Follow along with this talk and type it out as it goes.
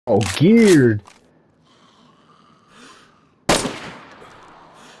Oh, geared.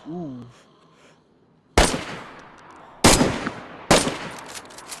 Ooh.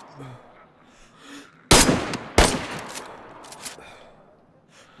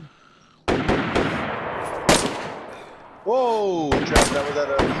 Whoa! Trap, that was at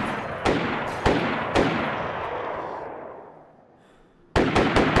a...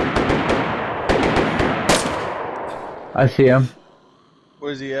 I see him.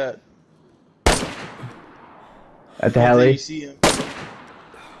 Where's he at? At the Quincy, heli. you see him?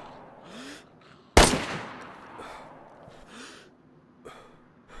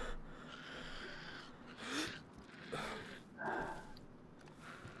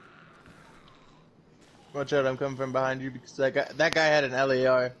 Watch out, I'm coming from behind you because that guy had an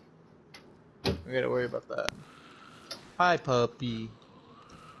LAR. We gotta worry about that. Hi, puppy.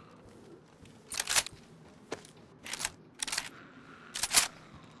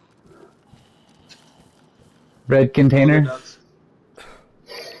 Red container.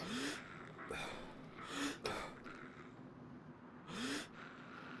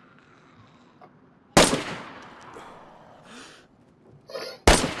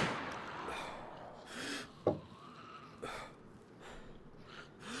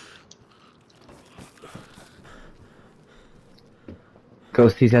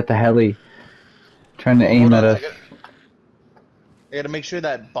 Ghost, he's at the heli. Trying to aim at us. I gotta make sure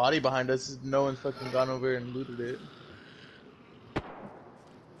that body behind us, no one's fucking gone over and looted it.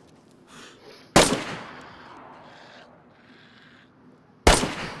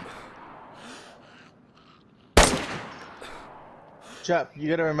 Chap, you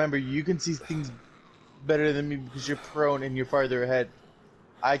gotta remember, you can see things better than me because you're prone and you're farther ahead.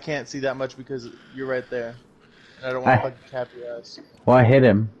 I can't see that much because you're right there. And I don't want to fucking cap your ass. Well, I hit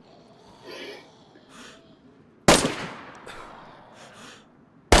him.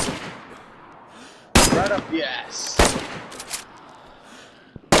 Right up, yes!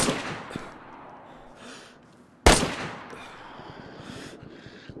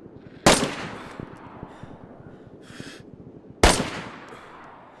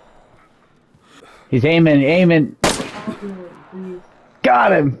 He's aiming.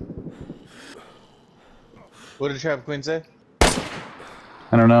 Got him! What did Trap Queen say?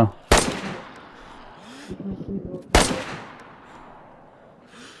 I don't know.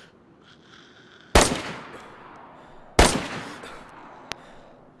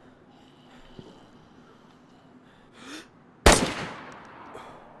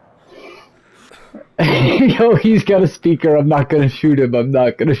 Yo, he's got a speaker. I'm not gonna shoot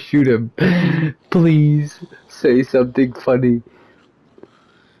him. Please say something funny.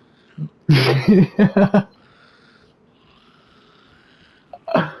 You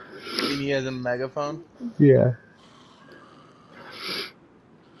mean he has a megaphone? Yeah.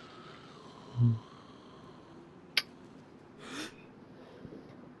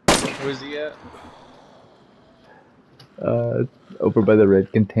 Where's he at? Over by the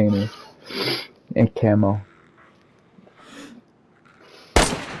red container. And camo.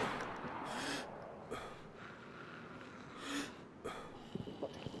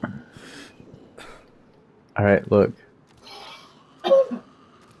 Alright, look.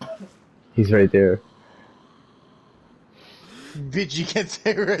 He's right there. Bitch, you can't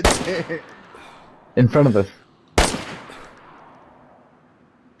say right there. In front of us.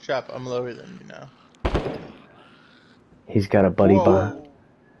 Trap, I'm lower than you now. He's got a buddy behind.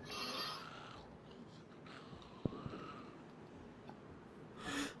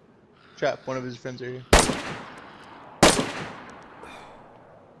 Trap, one of his friends are here.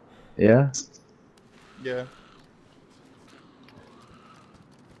 Yeah? Yeah.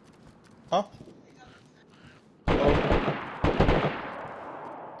 Huh? Oh.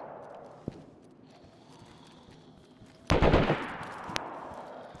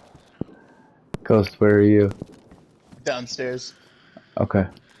 Ghost, where are you? Downstairs. Okay.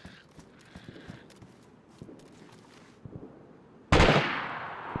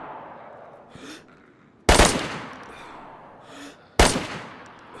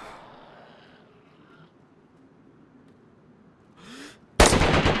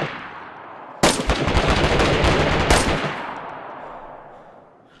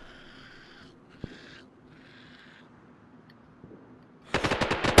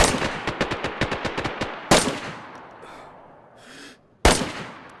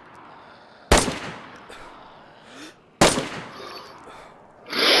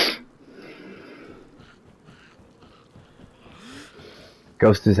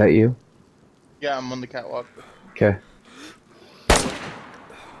 Ghost, is that you? Yeah, I'm on the catwalk. Okay.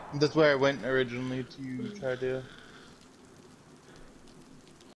 That's where I went originally to try to